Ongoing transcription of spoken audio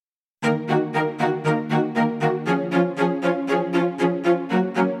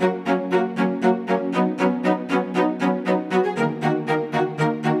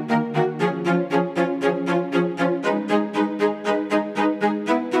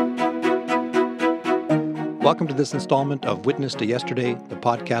Welcome to this installment of Witness to Yesterday, the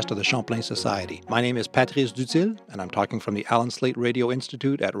podcast of the Champlain Society. My name is Patrice Dutil, and I'm talking from the Allen Slate Radio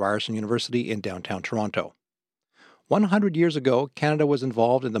Institute at Ryerson University in downtown Toronto. 100 years ago, Canada was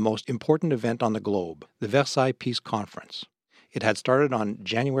involved in the most important event on the globe, the Versailles Peace Conference. It had started on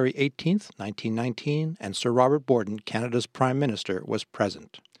January 18, 1919, and Sir Robert Borden, Canada's Prime Minister, was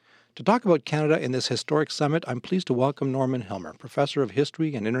present. To talk about Canada in this historic summit, I'm pleased to welcome Norman Hillmer, Professor of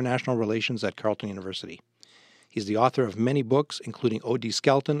History and International Relations at Carleton University. He's the author of many books, including O.D.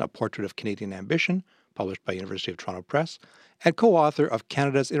 Skelton, A Portrait of Canadian Ambition, published by University of Toronto Press, and co-author of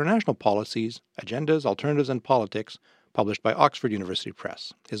Canada's International Policies, Agendas, Alternatives, and Politics, published by Oxford University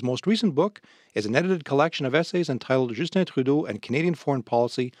Press. His most recent book is an edited collection of essays entitled Justin Trudeau and Canadian Foreign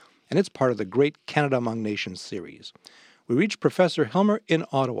Policy, and it's part of the Great Canada Among Nations series. We reached Professor Hillmer in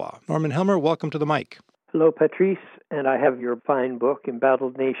Ottawa. Norman Hillmer, welcome to the mic. Hello, Patrice, and I have your fine book,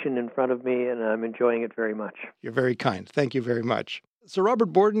 Embattled Nation, in front of me, and I'm enjoying it very much. You're very kind. Thank you very much. Sir Robert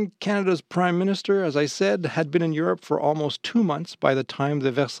Borden, Canada's Prime Minister, as I said, had been in Europe for almost 2 months by the time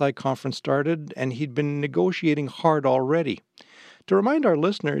the Versailles Conference started, and he'd been negotiating hard already. To remind our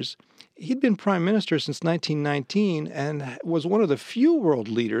listeners, he'd been Prime Minister since 1919 and was one of the few world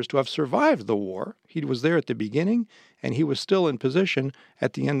leaders to have survived the war. He was there at the beginning, and he was still in position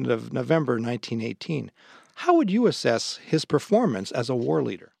at the end of November 1918. How would you assess his performance as a war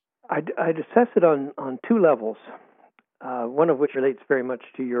leader? I'd assess it on two levels, one of which relates very much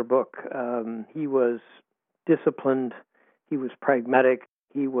to your book. He was disciplined, he was pragmatic,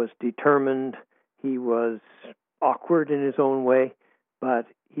 he was determined, he was awkward in his own way, but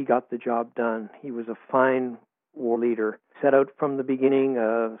he got the job done. He was a fine war leader. Set out from the beginning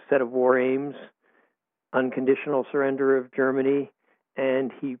a set of war aims, unconditional surrender of Germany,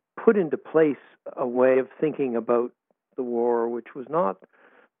 and he put into place a way of thinking about the war, which was not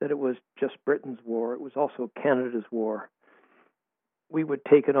that it was just Britain's war, it was also Canada's war. We would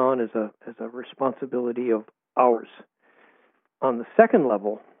take it on as a responsibility of ours. On the second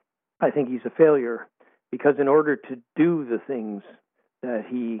level, I think he's a failure, because in order to do the things that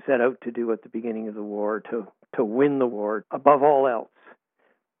he set out to do at the beginning of the war, to win the war, above all else,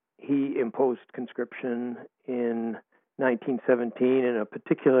 he imposed conscription in 1917 in a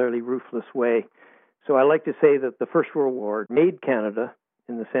particularly ruthless way. So I like to say that the First World War made Canada,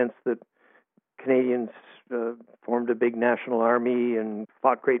 in the sense that Canadians formed a big national army and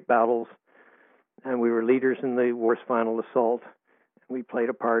fought great battles, and we were leaders in the war's final assault. We played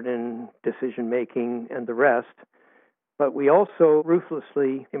a part in decision-making and the rest. But we also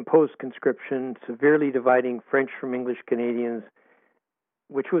ruthlessly imposed conscription, severely dividing French from English Canadians,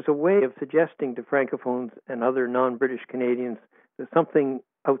 which was a way of suggesting to Francophones and other non-British Canadians that something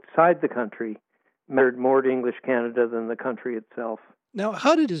outside the country mattered more to English Canada than the country itself. Now,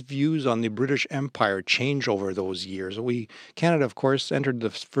 how did his views on the British Empire change over those years? Canada, of course, entered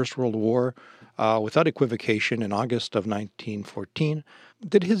the First World War without equivocation in August of 1914.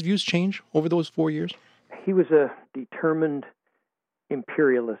 Did his views change over those 4 years? He was a determined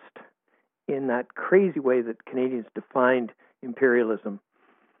imperialist in that crazy way that Canadians defined imperialism.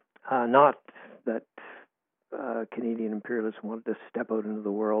 Not that Canadian imperialists wanted to step out into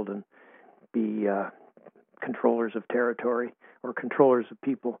the world and be controllers of territory or controllers of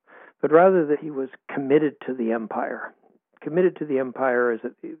people, but rather that he was committed to the empire. Committed to the empire as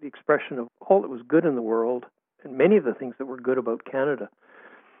the expression of all that was good in the world and many of the things that were good about Canada.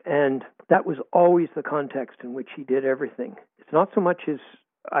 And that was always the context in which he did everything. It's not so much his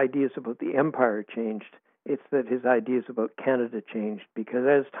ideas about the empire changed, it's that his ideas about Canada changed, because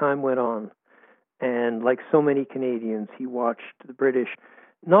as time went on, and like so many Canadians, he watched the British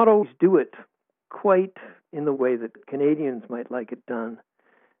not always do it quite in the way that Canadians might like it done.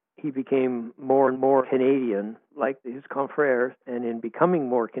 He became more and more Canadian, like his confrères, and in becoming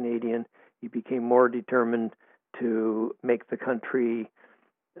more Canadian, he became more determined to make the country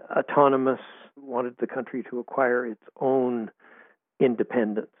autonomous, wanted the country to acquire its own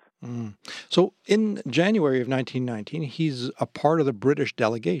independence. Mm. So in January of 1919, he's a part of the British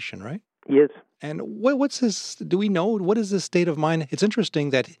delegation, right? He is. And what's his, do we know, what is his state of mind? It's interesting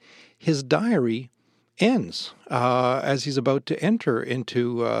that his diary ends as he's about to enter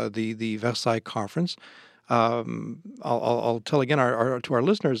into the Versailles Conference. I'll tell again to our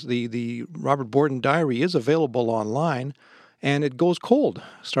listeners, the Robert Borden diary is available online, and it goes cold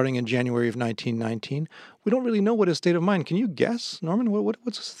starting in January of 1919. We don't really know what his state of mind. Can you guess, Norman?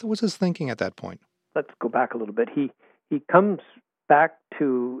 What's his thinking at that point? Let's go back a little bit. He comes back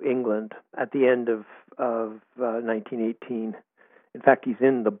to England at the end of 1918. In fact, he's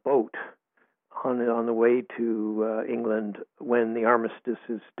in the boat on the way to England when the armistice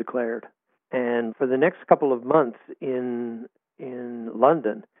is declared. And for the next couple of months in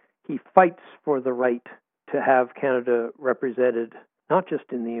London, he fights for the right to have Canada represented not just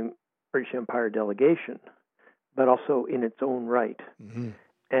in the British Empire delegation, but also in its own right. Mm-hmm.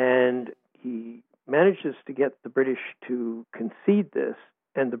 And he manages to get the British to concede this,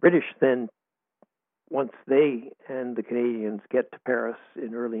 and the British then, once they and the Canadians get to Paris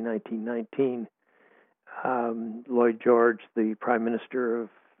in early 1919, Lloyd George, the Prime Minister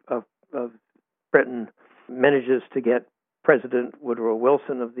of Britain, manages to get President Woodrow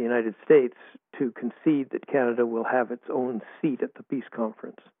Wilson of the United States to concede that Canada will have its own seat at the peace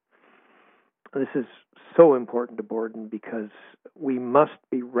conference. This is so important to Borden because we must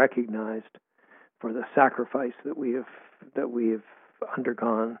be recognized for the sacrifice that we have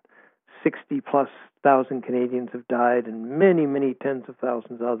undergone. 60,000+ Canadians have died, and many, many tens of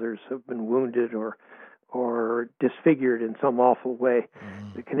thousands others have been wounded or disfigured in some awful way.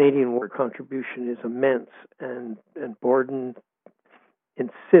 Mm. The Canadian war contribution is immense, and Borden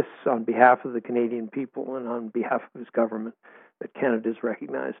insists on behalf of the Canadian people and on behalf of his government that Canada is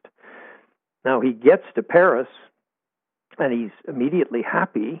recognized. Now, he gets to Paris, and he's immediately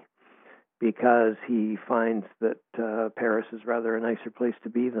happy because he finds that Paris is rather a nicer place to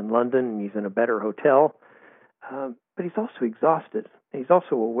be than London, and he's in a better hotel. But he's also exhausted. He's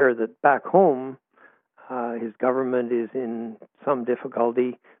also aware that back home, his government is in some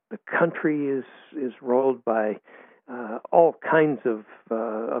difficulty. The country is rolled by all kinds of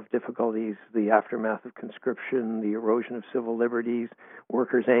difficulties, the aftermath of conscription, the erosion of civil liberties,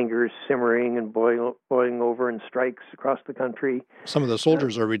 workers' anger simmering and boiling over in strikes across the country. Some of the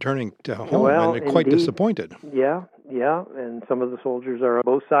soldiers are returning to home and they're quite disappointed. Yeah, and some of the soldiers are on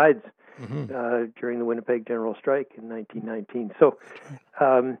both sides during the Winnipeg General Strike in 1919. So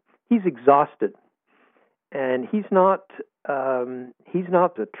he's exhausted, and he's not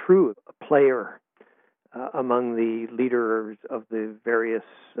a true player among the leaders of the various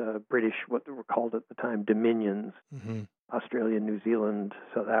British, what they were called at the time, dominions, Australia, New Zealand,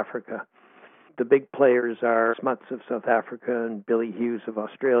 South Africa. The big players are Smuts of South Africa and Billy Hughes of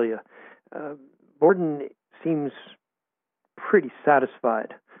Australia. Borden seems pretty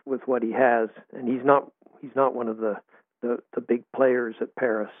satisfied with what he has, and he's not one of the big players at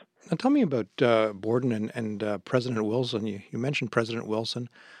Paris. Now tell me about Borden and President Wilson. You mentioned President Wilson.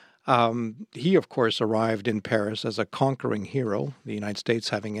 He, of course, arrived in Paris as a conquering hero, the United States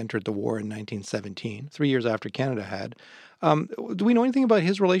having entered the war in 1917, 3 years after Canada had. Do we know anything about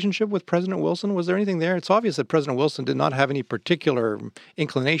his relationship with President Wilson? Was there anything there? It's obvious that President Wilson did not have any particular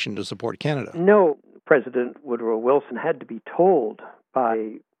inclination to support Canada. No, President Woodrow Wilson had to be told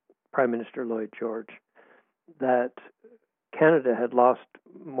by Prime Minister Lloyd George that Canada had lost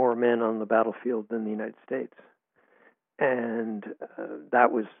more men on the battlefield than the United States. And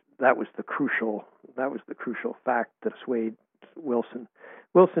that was the crucial fact that swayed Wilson.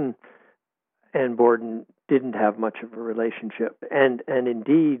 Wilson and Borden didn't have much of a relationship, and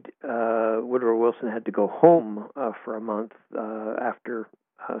indeed Woodrow Wilson had to go home for a month after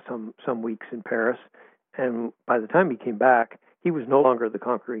some weeks in Paris, and by the time he came back, he was no longer the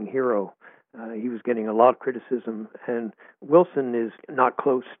conquering hero. He was getting a lot of criticism, and Wilson is not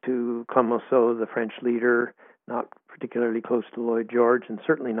close to Clemenceau, the French leader, not particularly close to Lloyd George, and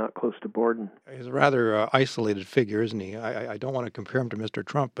certainly not close to Borden. He's a rather isolated figure, isn't he? I don't want to compare him to Mr.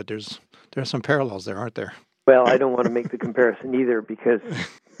 Trump, but there are some parallels there, aren't there? Well, I don't want to make the comparison either, because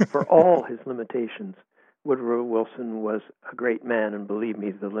for all his limitations, Woodrow Wilson was a great man, and believe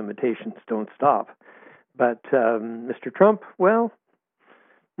me, the limitations don't stop. But Mr. Trump, well,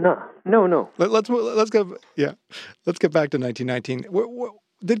 no. Let's get back to 1919.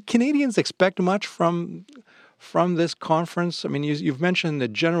 Did Canadians expect much from this conference? I mean, you've mentioned the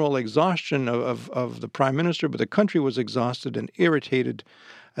general exhaustion of the Prime Minister, but the country was exhausted and irritated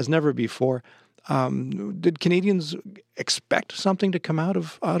as never before. Did Canadians expect something to come out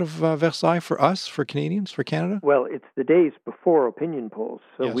of Versailles for us, for Canadians, for Canada? Well, it's the days before opinion polls,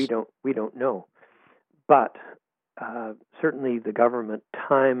 so yes. we don't know. But certainly the government,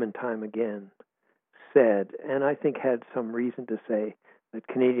 time and time again, said, and I think had some reason to say, that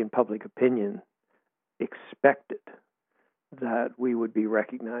Canadian public opinion expected that we would be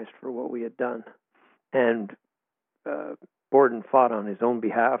recognized for what we had done. And Borden fought on his own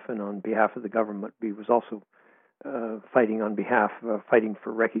behalf and on behalf of the government. He was also fighting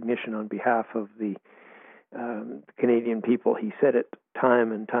for recognition on behalf of the Canadian people. He said it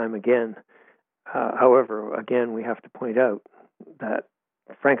time and time again. However, again, we have to point out that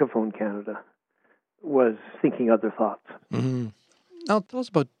Francophone Canada was thinking other thoughts. Mm-hmm. Now, tell us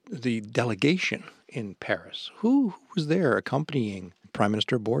about the delegation in Paris. Who was there accompanying Prime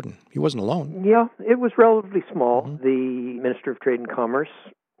Minister Borden. He wasn't alone. Yeah, it was relatively small. Mm-hmm. The Minister of Trade and Commerce,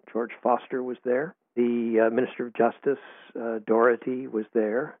 George Foster, was there. The Minister of Justice, Doherty, was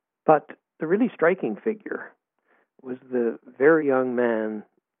there. But the really striking figure was the very young man,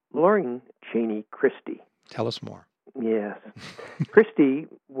 Loring Cheney Christie. Tell us more. Yes. Christie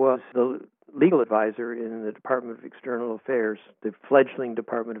was the legal advisor in the Department of External Affairs, the fledgling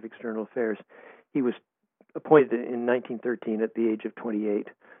Department of External Affairs. He was appointed in 1913 at the age of 28.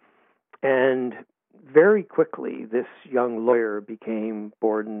 And very quickly, this young lawyer became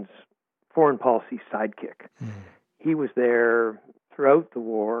Borden's foreign policy sidekick. He was there throughout the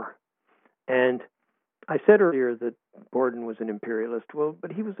war. And I said earlier that Borden was an imperialist. Well,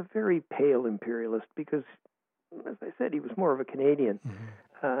 but he was a very pale imperialist because, as I said, he was more of a Canadian.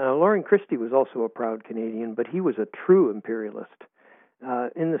 Loring Christie was also a proud Canadian, but he was a true imperialist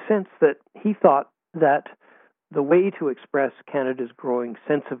in the sense that he thought that the way to express Canada's growing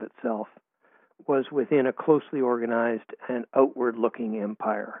sense of itself was within a closely organized and outward-looking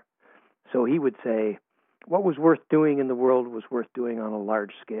empire. So he would say, what was worth doing in the world was worth doing on a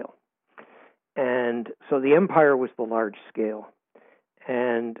large scale. And so the empire was the large scale.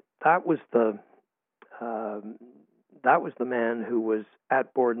 And that was the man who was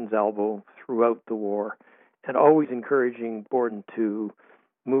at Borden's elbow throughout the war and always encouraging Borden to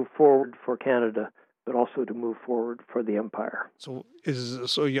move forward for Canada, but also to move forward for the empire. So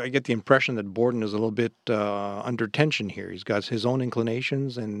I get the impression that Borden is a little bit under tension here. He's got his own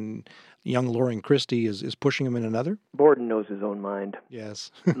inclinations, and young Loring Christie is pushing him in another? Borden knows his own mind.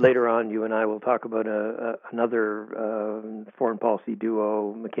 Yes. Later on, you and I will talk about another foreign policy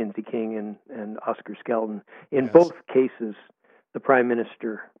duo, Mackenzie King and Oscar Skelton. In both cases, the Prime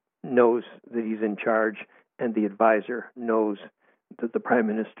Minister knows that he's in charge, and the advisor knows that the Prime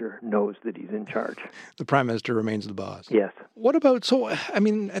Minister knows that he's in charge. The Prime Minister remains the boss. Yes. What about,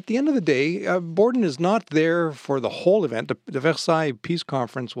 at the end of the day, Borden is not there for the whole event. The Versailles Peace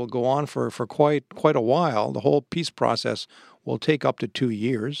Conference will go on for quite a while. The whole peace process will take up to 2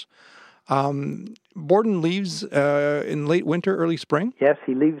 years. Borden leaves in late winter, early spring? Yes,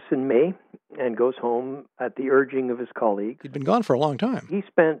 he leaves in May and goes home at the urging of his colleagues. He'd been gone for a long time. He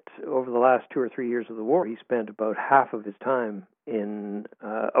spent, over the last 2 or 3 years of the war, he spent about half of his time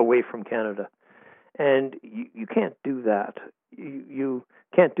away from Canada. And you can't do that. You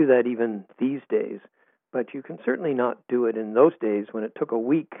can't do that even these days. But you can certainly not do it in those days when it took a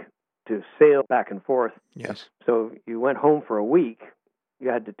week to sail back and forth. Yes. So you went home for a week, you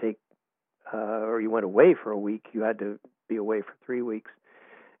had to take, or you went away for a week, you had to be away for 3 weeks.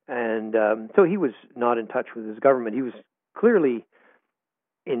 And so he was not in touch with his government. He was clearly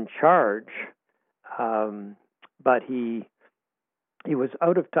in charge, but he was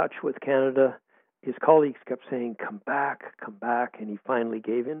out of touch with Canada. His colleagues kept saying, come back, and he finally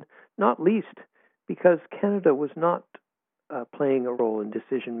gave in, not least because Canada was not playing a role in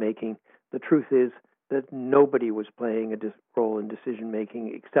decision-making. The truth is that nobody was playing a role in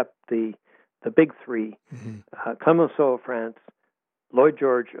decision-making except the big three, Clemenceau of France, Lloyd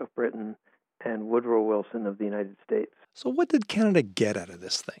George of Britain, and Woodrow Wilson of the United States. So what did Canada get out of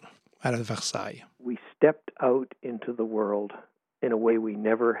this thing, out of Versailles? We stepped out into the world in a way we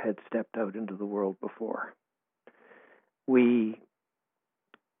never had stepped out into the world before. We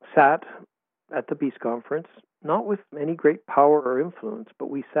sat at the peace conference, not with any great power or influence, but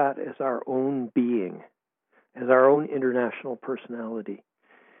we sat as our own being, as our own international personality.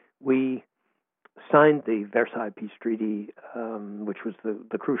 We signed the Versailles Peace Treaty, which was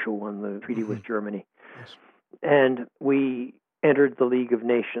the crucial one, the treaty with Germany. Yes. And we entered the League of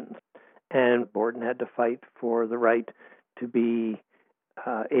Nations. And Borden had to fight for the right to be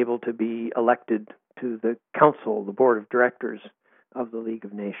able to be elected to the council, the board of directors of the League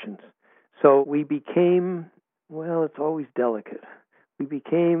of Nations. So we became, well, it's always delicate. We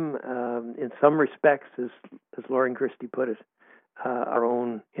became, in some respects, as Loring Christie put it, our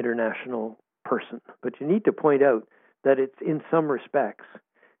own international person. But you need to point out that it's in some respects,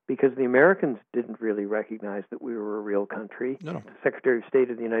 because the Americans didn't really recognize that we were a real country. No. The Secretary of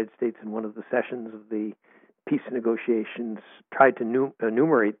State of the United States in one of the sessions of the peace negotiations tried to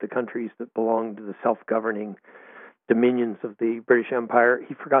enumerate the countries that belonged to the self-governing dominions of the British Empire.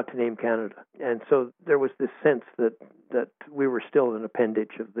 He forgot to name Canada. And so there was this sense that we were still an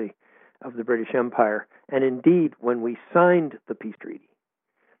appendage of the British Empire. And indeed, when we signed the peace treaty,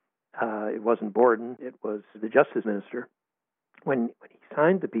 it wasn't Borden, it was the Justice Minister. When he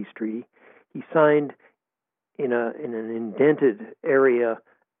signed the peace treaty, he signed in an indented area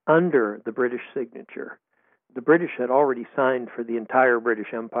under the British signature. The British had already signed for the entire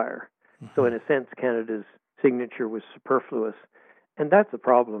British Empire. So in a sense, Canada's signature was superfluous. And that's the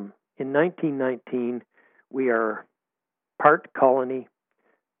problem. In 1919, we are part colony,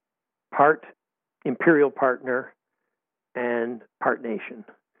 part imperial partner, and part nation.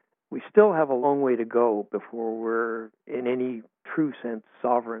 We still have a long way to go before we're, in any true sense,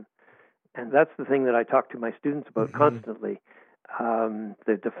 sovereign. And that's the thing that I talk to my students about constantly.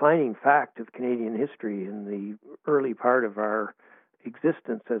 The defining fact of Canadian history in the early part of our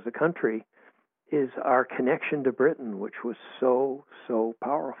existence as a country is our connection to Britain, which was so, so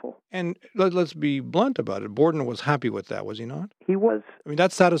powerful. And let's be blunt about it. Borden was happy with that, was he not? He was. I mean,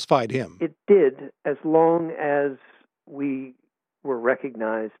 that satisfied him. It did, as long as we were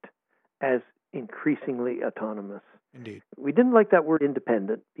recognized as increasingly autonomous. Indeed. We didn't like that word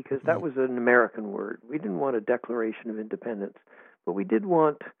independent because that was an American word. We didn't want a declaration of independence, but we did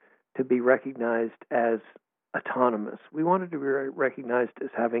want to be recognized as autonomous. We wanted to be recognized as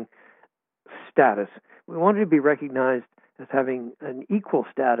having status. We wanted to be recognized as having an equal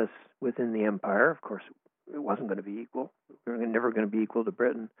status within the empire. Of course, it wasn't going to be equal. We were never going to be equal to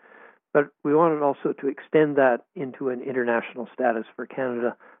Britain. But we wanted also to extend that into an international status for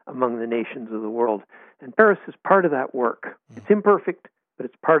Canada among the nations of the world. And Paris is part of that work. It's imperfect, but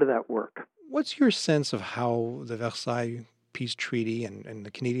it's part of that work. What's your sense of how the Versailles Peace Treaty and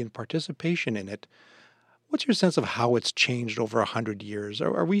the Canadian participation in it, what's your sense of how it's changed over 100 years?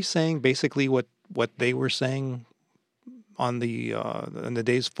 Are we saying basically what they were saying on in the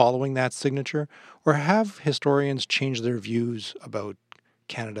days following that signature? Or have historians changed their views about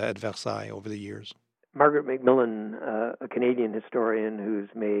Canada at Versailles over the years? Margaret Macmillan, a Canadian historian who's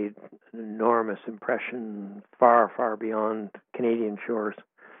made an enormous impression far, far beyond Canadian shores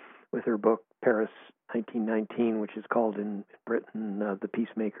with her book, Paris 1919, which is called in Britain The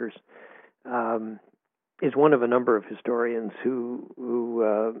Peacemakers, is one of a number of historians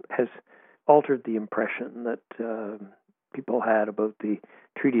who has altered the impression that people had about the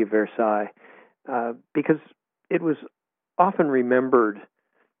Treaty of Versailles, because it was often remembered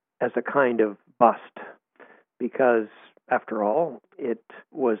as a kind of bust, because, after all, it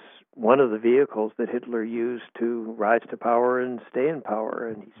was one of the vehicles that Hitler used to rise to power and stay in power.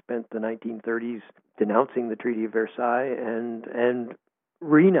 And he spent the 1930s denouncing the Treaty of Versailles and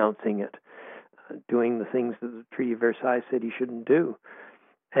renouncing it, doing the things that the Treaty of Versailles said he shouldn't do.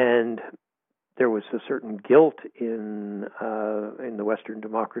 And there was a certain guilt in the Western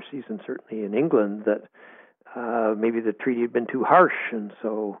democracies, and certainly in England, that maybe the treaty had been too harsh, and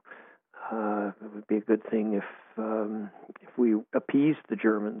so it would be a good thing if we appeased the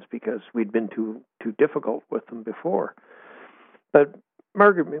Germans because we'd been too difficult with them before. But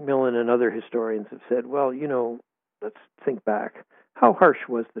Margaret Macmillan and other historians have said, well, let's think back. How harsh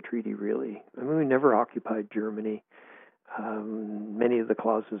was the treaty really? I mean, we never occupied Germany. Many of the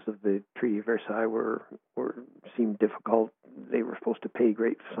clauses of the Treaty of Versailles seemed difficult. They were supposed to pay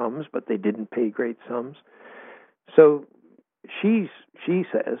great sums, but they didn't pay great sums. So she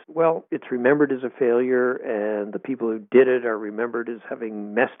says, well, it's remembered as a failure, and the people who did it are remembered as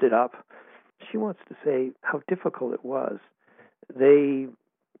having messed it up. She wants to say how difficult it was. They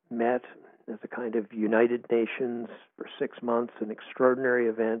met as a kind of United Nations for 6 months, an extraordinary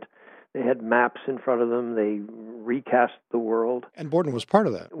event. They had maps in front of them. They recast the world. And Borden was part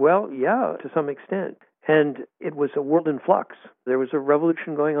of that. Well, yeah, to some extent. And it was a world in flux. There was a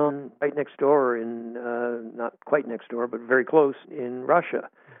revolution going on right next door not quite next door, but very close, in Russia,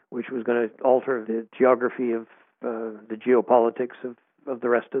 which was going to alter the geography of the geopolitics of the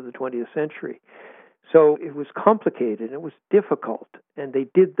rest of the 20th century. So it was complicated. It was difficult, and they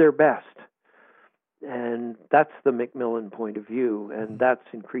did their best. And that's the Macmillan point of view, and that's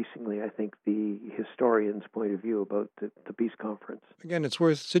increasingly, I think, the historian's point of view about the peace conference. Again, it's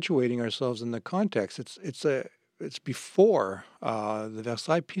worth situating ourselves in the context. It's before the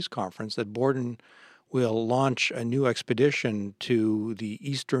Versailles Peace Conference that Borden will launch a new expedition to the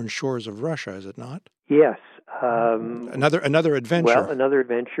eastern shores of Russia, is it not? Yes. Another adventure. Well, another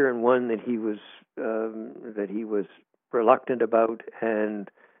adventure, and one that he was reluctant about, and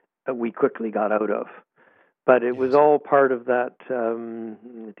we quickly got out of. But it was all part of that,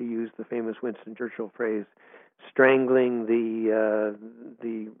 to use the famous Winston Churchill phrase, strangling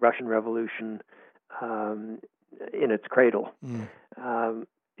the Russian Revolution in its cradle.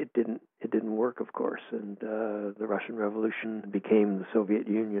 It didn't work, of course, and the Russian Revolution became the Soviet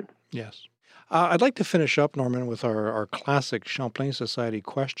Union. Yes. I'd like to finish up, Norman, with our classic Champlain Society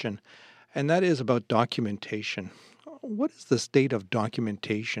question, and that is about documentation. What is the state of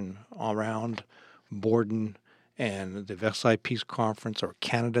documentation around Borden and the Versailles Peace Conference, or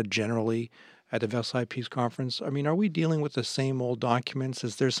Canada generally at the Versailles Peace Conference? I mean, are we dealing with the same old documents?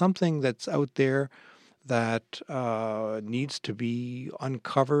 Is there something that's out there that needs to be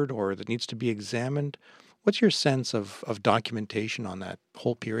uncovered or that needs to be examined? What's your sense of documentation on that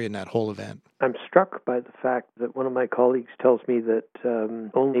whole period and that whole event? I'm struck by the fact that one of my colleagues tells me that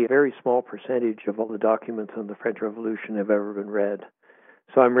only a very small percentage of all the documents on the French Revolution have ever been read.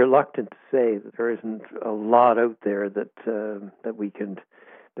 So I'm reluctant to say that there isn't a lot out there that we can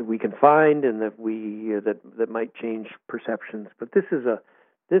find and that might change perceptions. But this is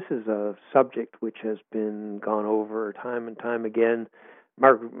a subject which has been gone over time and time again.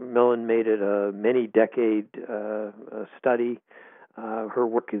 Margaret Millen made it a many-decade study. Her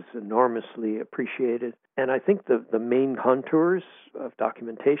work is enormously appreciated. And I think the main contours of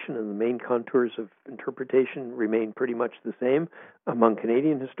documentation and the main contours of interpretation remain pretty much the same among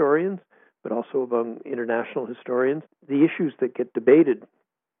Canadian historians, but also among international historians. The issues that get debated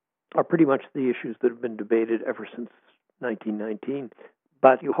are pretty much the issues that have been debated ever since 1919.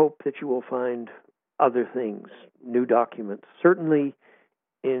 But you hope that you will find other things, new documents. Certainly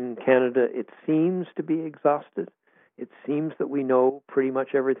in Canada, it seems to be exhausted. It seems that we know pretty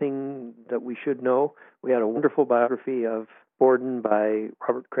much everything that we should know. We had a wonderful biography of Borden by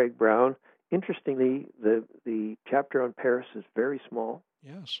Robert Craig Brown. Interestingly, the chapter on Paris is very small.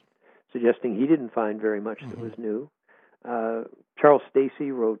 Yes. Suggesting he didn't find very much that was new. Charles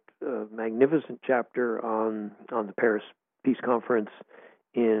Stacey wrote a magnificent chapter on the Paris Peace Conference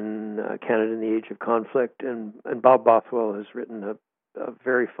in Canada in the Age of Conflict, and Bob Bothwell has written a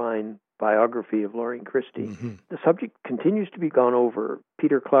very fine biography of Lorien Christie. Mm-hmm. The subject continues to be gone over.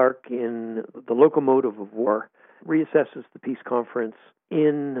 Peter Clark, in The Locomotive of War, reassesses the peace conference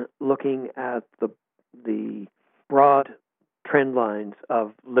in looking at the broad trend lines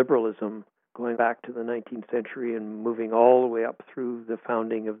of liberalism going back to the 19th century and moving all the way up through the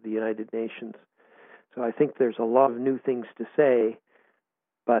founding of the United Nations. So I think there's a lot of new things to say,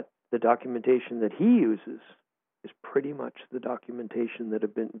 but the documentation that he uses is pretty much the documentation that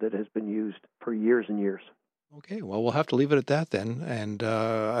has been used for years and years. Okay, well, we'll have to leave it at that then. And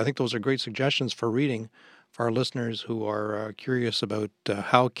I think those are great suggestions for reading for our listeners who are curious about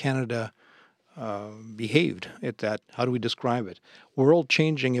how Canada behaved at that, how do we describe it,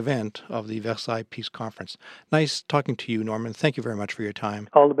 world-changing event of the Versailles Peace Conference. Nice talking to you, Norman. Thank you very much for your time.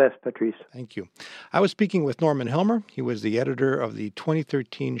 All the best, Patrice. Thank you. I was speaking with Norman Helmer. He was the editor of the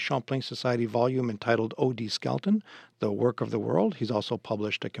 2013 Champlain Society volume entitled O.D. Skelton, The Work of the World. He's also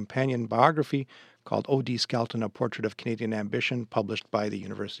published a companion biography called O.D. Skelton, A Portrait of Canadian Ambition, published by the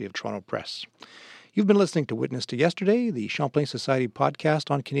University of Toronto Press. You've been listening to Witness to Yesterday, the Champlain Society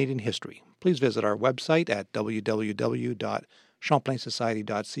podcast on Canadian history. Please visit our website at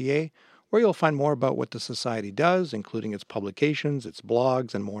www.champlainsociety.ca, where you'll find more about what the Society does, including its publications, its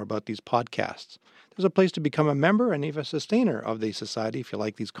blogs, and more about these podcasts. There's a place to become a member and even a sustainer of the Society if you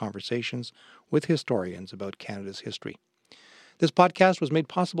like these conversations with historians about Canada's history. This podcast was made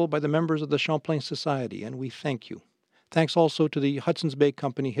possible by the members of the Champlain Society, and we thank you. Thanks also to the Hudson's Bay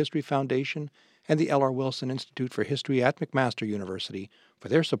Company History Foundation and the L.R. Wilson Institute for History at McMaster University for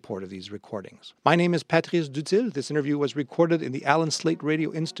their support of these recordings. My name is Patrice Dutil. This interview was recorded in the Allen Slate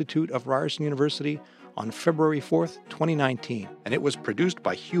Radio Institute of Ryerson University on February 4th, 2019, and it was produced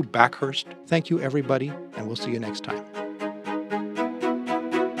by Hugh Backhurst. Thank you, everybody, and we'll see you next time.